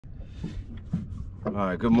All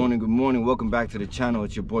right, good morning, welcome back to the channel.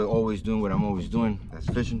 It's your boy always doing what I'm always doing, that's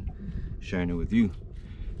fishing, sharing it with you.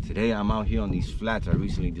 Today I'm out here on these flats I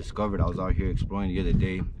recently discovered. I was out here exploring the other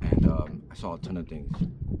day, and I saw a ton of things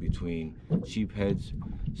between sheepheads,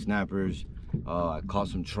 snappers. I caught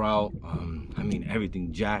some trout, I mean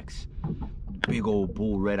everything, jacks, big old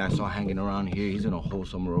bull red I saw hanging around here. He's in a hole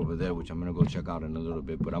somewhere over there, which I'm gonna go check out in a little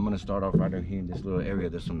bit. But I'm gonna start off right here in this little area.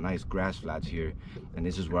 There's some nice grass flats here, and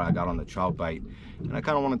this is where I got on the trout bite, and I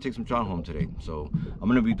kind of want to take some trout home today. So I'm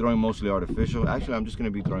gonna be throwing mostly artificial. Actually, I'm just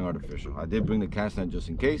gonna be throwing artificial. I did bring the cast net just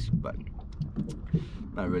in case, but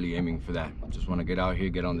not really aiming for that. Just want to get out here,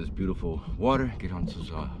 get on this beautiful water, get onto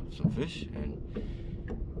some fish, and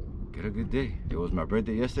get a good day. It was my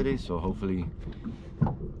birthday yesterday, so hopefully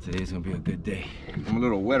today's gonna be a good day. I'm a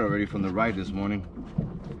little wet already from the ride this morning.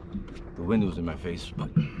 The wind was in my face, but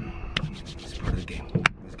it's part of the game.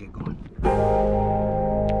 Let's get going.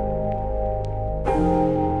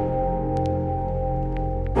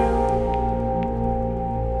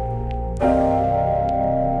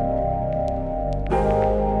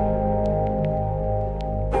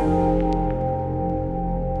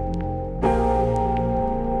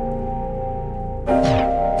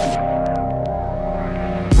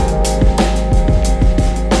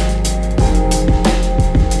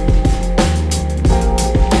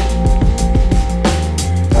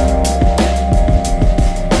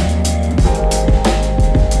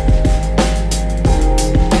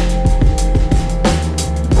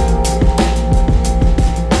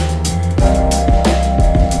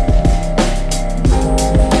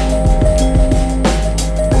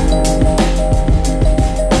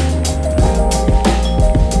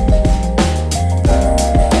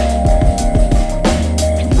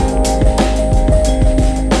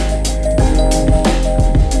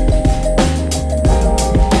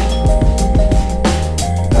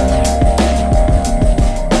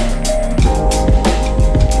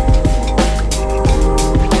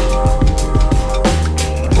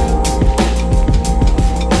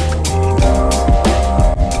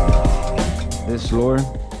 This lure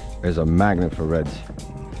is a magnet for reds.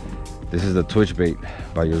 This is the twitch bait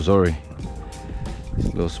by Yozori. This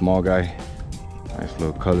little small guy, nice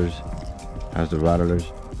little colors, has the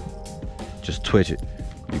rattlers. Just twitch it.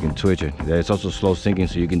 You can twitch it. It's also slow sinking,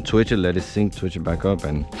 so you can twitch it, let it sink, twitch it back up,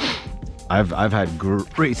 and I've had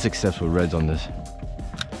great success with reds on this.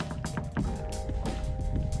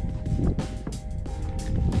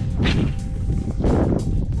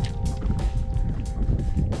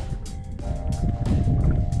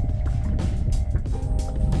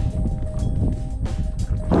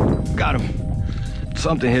 Got him.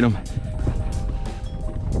 Something hit him.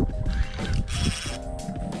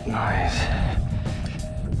 Nice.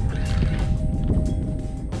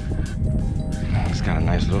 He's got a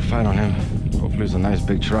nice little fight on him. Hopefully it's a nice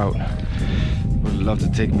big trout. Would love to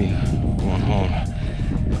take me one home.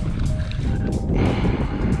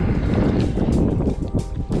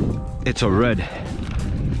 It's a red.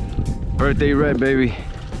 Birthday red, baby.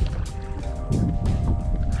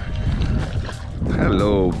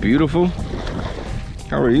 Hello, beautiful.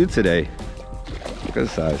 How are you today? Good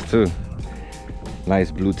size too.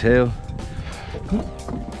 Nice blue tail. Come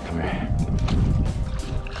here.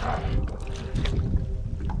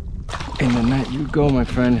 In the net you go, my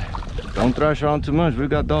friend. Don't thrash around too much. We've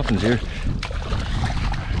got dolphins here.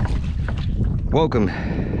 Welcome.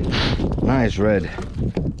 Nice red.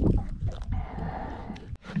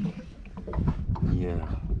 Yeah.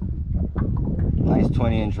 Nice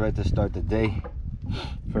 20-inch red to start the day.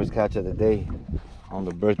 First catch of the day on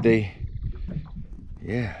the birthday.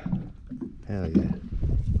 Yeah, hell yeah.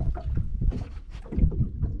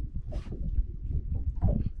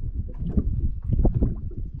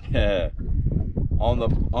 Yeah,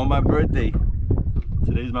 on my birthday.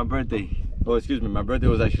 Today's my birthday. Oh, excuse me, my birthday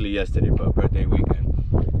was actually yesterday, but birthday weekend.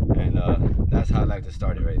 And that's how I like to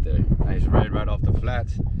start it right there. Nice red right off the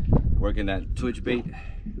flats. Working that twitch bait.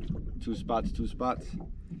 Two spots.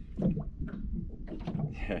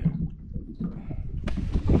 Yeah.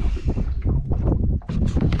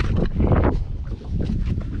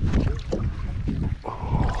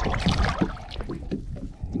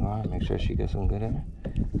 Alright, make sure she gets some good in.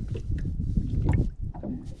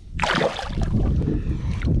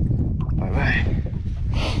 Alright.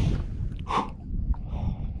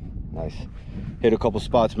 Nice. Hit a couple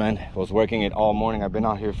spots, man. I was working it all morning. I've been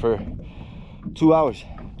out here for 2 hours.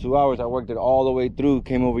 2 hours. I worked it all the way through.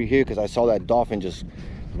 Came over here because I saw that dolphin just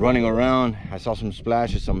running around. I saw some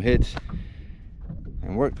splashes, some hits,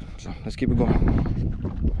 and worked. So let's keep it going.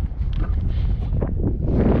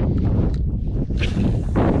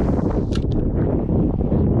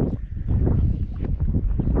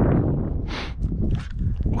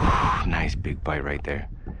 big bite right there.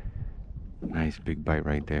 Nice big bite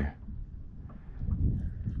right there.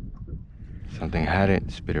 Something had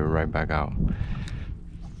it, spit it right back out.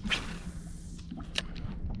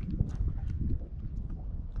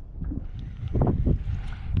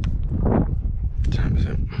 What time is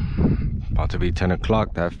it? About to be 10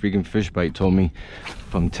 o'clock. That freaking fish bite told me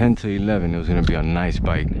from 10 to 11 it was gonna be a nice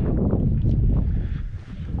bite.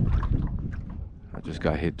 I just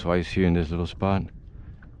got hit twice here in this little spot.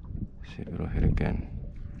 Let's see if it'll hit again.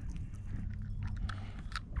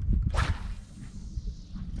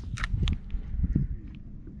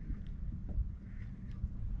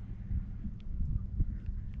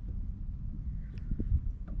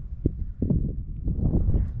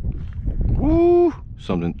 Woo!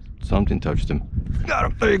 Something touched him. Got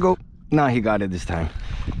him. There you go. Nah, he got it this time.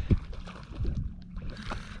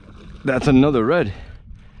 That's another red.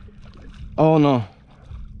 Oh no.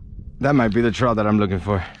 That might be the trout that I'm looking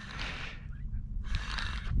for.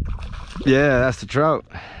 Yeah, that's the trout.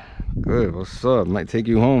 Good. What's up? Might take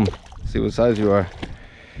you home. See what size you are.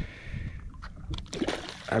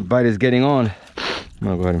 That bite is getting on. I'm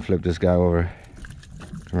gonna go ahead and flip this guy over.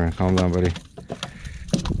 Come here, calm down, buddy.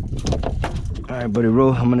 All right, buddy,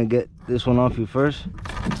 roll. I'm gonna get this one off you first.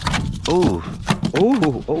 Oh,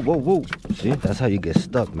 oh, oh, whoa, whoa. See, that's how you get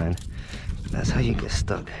stuck, man. That's how you get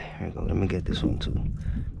stuck. Here we go. Let me get this one too.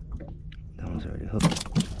 That one's already hooked.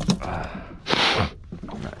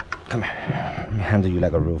 Come here. Let me handle you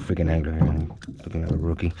like a real freaking angler here. I'm looking like a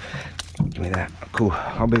rookie. Give me that. Cool.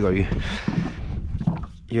 How big are you?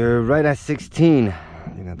 You're right at 16.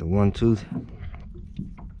 You got the one tooth.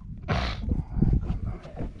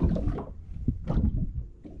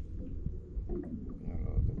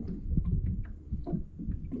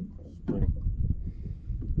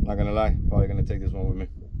 Not gonna lie, probably gonna take this one with me.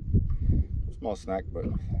 Small snack, but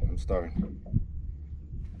I'm starving.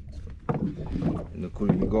 In the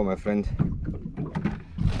cooler you go, my friend.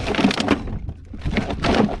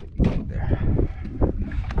 There.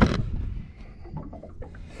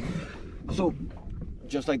 So,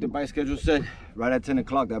 just like the bite schedule said, right at 10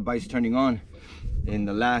 o'clock, that bite's turning on. In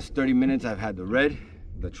the last 30 minutes, I've had the red,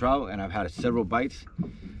 the trout, and I've had several bites.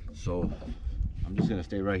 So, I'm just gonna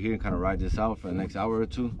stay right here and kind of ride this out for the next hour or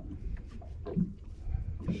two.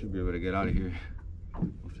 Should be able to get out of here.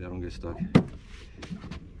 Hopefully I don't get stuck.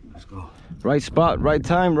 Let's go. Right spot, right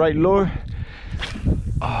time, right lure.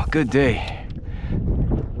 Oh, good day.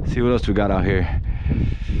 See what else we got out here.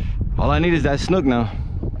 All I need is that snook now.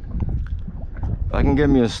 If I can get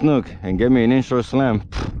me a snook and get me an inshore slam,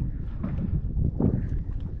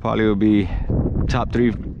 probably will be top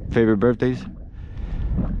 3 favorite birthdays.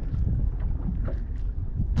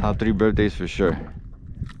 Top 3 birthdays for sure.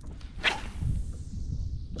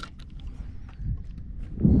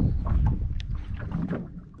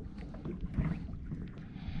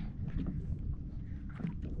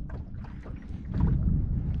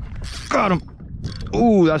 Got him.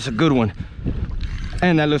 Ooh, that's a good one.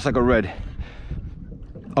 And that looks like a red.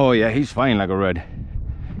 Oh yeah, he's fine like a red.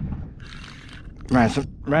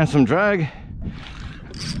 Ran some drag.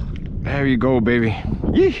 There you go, baby.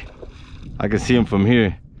 Yee. I can see him from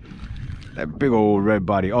here. That big old red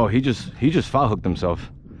body. Oh, he just foul hooked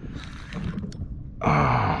himself.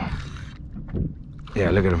 Oh. Yeah,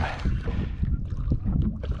 look at him.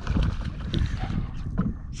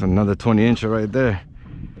 It's another 20-incher right there.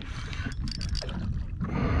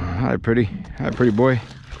 Hi, pretty boy.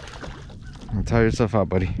 Tire yourself out,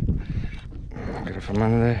 buddy. Get it from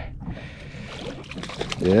under there.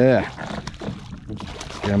 Yeah.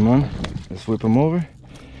 Get him on. Let's whip him over.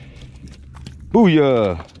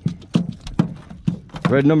 Booyah!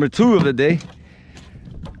 Red number 2 of the day.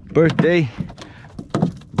 Birthday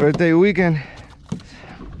weekend.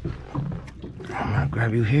 I'm gonna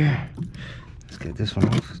grab you here. Let's get this one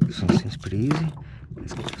off. This one seems pretty easy.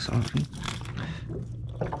 Let's get this off.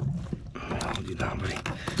 Hold you down, buddy.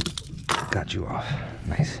 Got you off.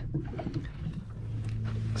 Nice.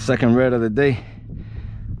 Second red of the day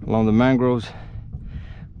along the mangroves.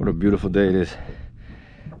 What a beautiful day it is.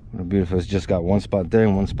 What a beautiful. It's just got one spot there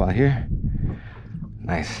and one spot here.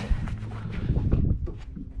 Nice.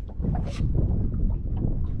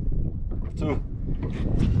 2.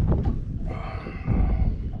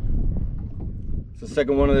 It's the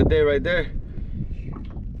second one of the day right there.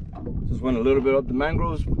 Just went a little bit up the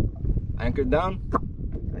mangroves, anchored down,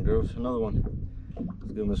 and there was another one.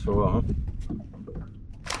 Let's give this for a while, huh?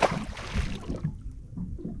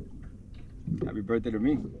 Happy birthday to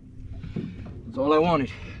me. That's all I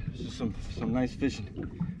wanted. Just some nice fishing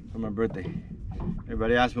for my birthday.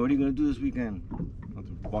 Everybody asked me, what are you gonna do this weekend?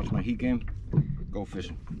 Watch my heat game, go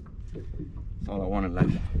fishing. That's all I want in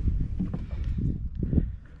life.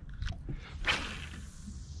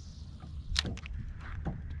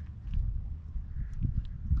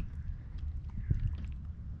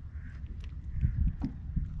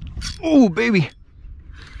 Oh, baby.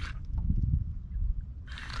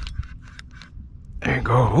 There you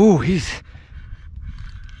go. Oh,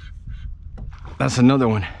 that's another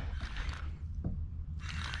one.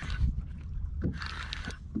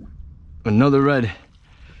 Another red.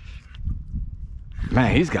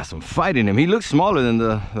 Man, he's got some fight in him. He looks smaller than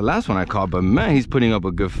the last one I caught, but man, he's putting up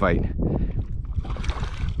a good fight.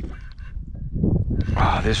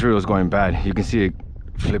 Oh, this reel is going bad. You can see it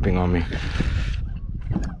flipping on me.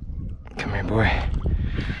 Come here, boy.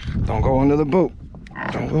 Don't go under the boat.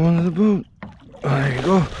 Don't go under the boat. Oh, there you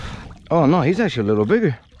go. Oh no, he's actually a little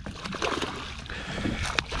bigger.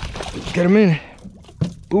 Get him in.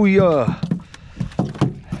 Ooh, yeah.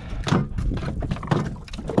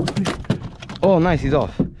 Oh, nice, he's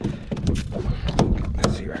off.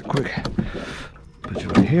 Let's see right quick. Put you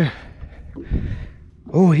right here.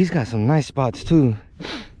 Oh, he's got some nice spots too.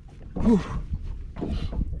 Whew.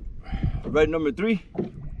 Red number 3.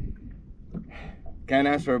 Can't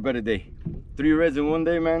ask for a better day. 3 reds in one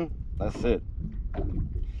day, man. That's it. I'm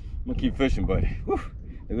gonna keep fishing, buddy. Whew.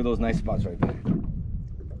 Look at those nice spots right there.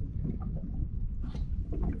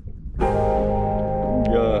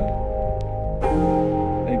 Yeah.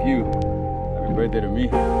 Thank you. Happy birthday to me.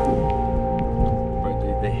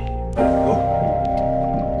 Birthday day. Oh.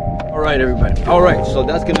 All right, everybody. All right, so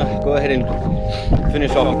that's gonna go ahead and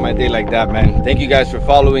finish off my day like that, man. Thank you guys for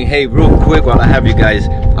following. Hey, real quick, while I have you guys,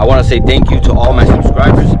 I want to say thank you to all my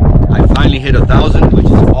subscribers. I finally hit 1,000, which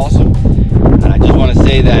is awesome. And I just want to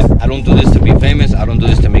say that I don't do this to be famous. I don't do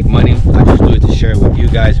this to make money. I just do it to share it with you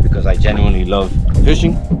guys because I genuinely love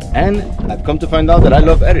fishing. And I've come to find out that I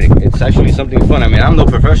love editing. It's actually something fun. I mean, I'm no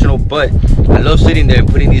professional, but I love sitting there and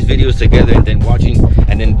putting these videos together and then watching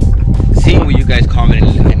and then seeing what you guys comment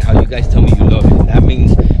and how you guys tell me you love it. That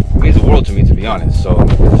means the world to me, to be honest. So I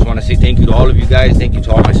just want to say thank you to all of you guys. Thank you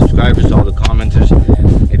to all my subscribers, to all the commenters.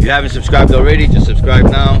 If you haven't subscribed already, just subscribe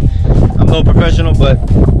now. I'm no professional, but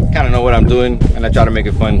kind of know what I'm doing and I try to make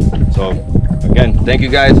it fun. So again, thank you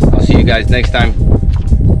guys. I'll see you guys next time.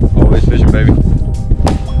 Always fishing, baby.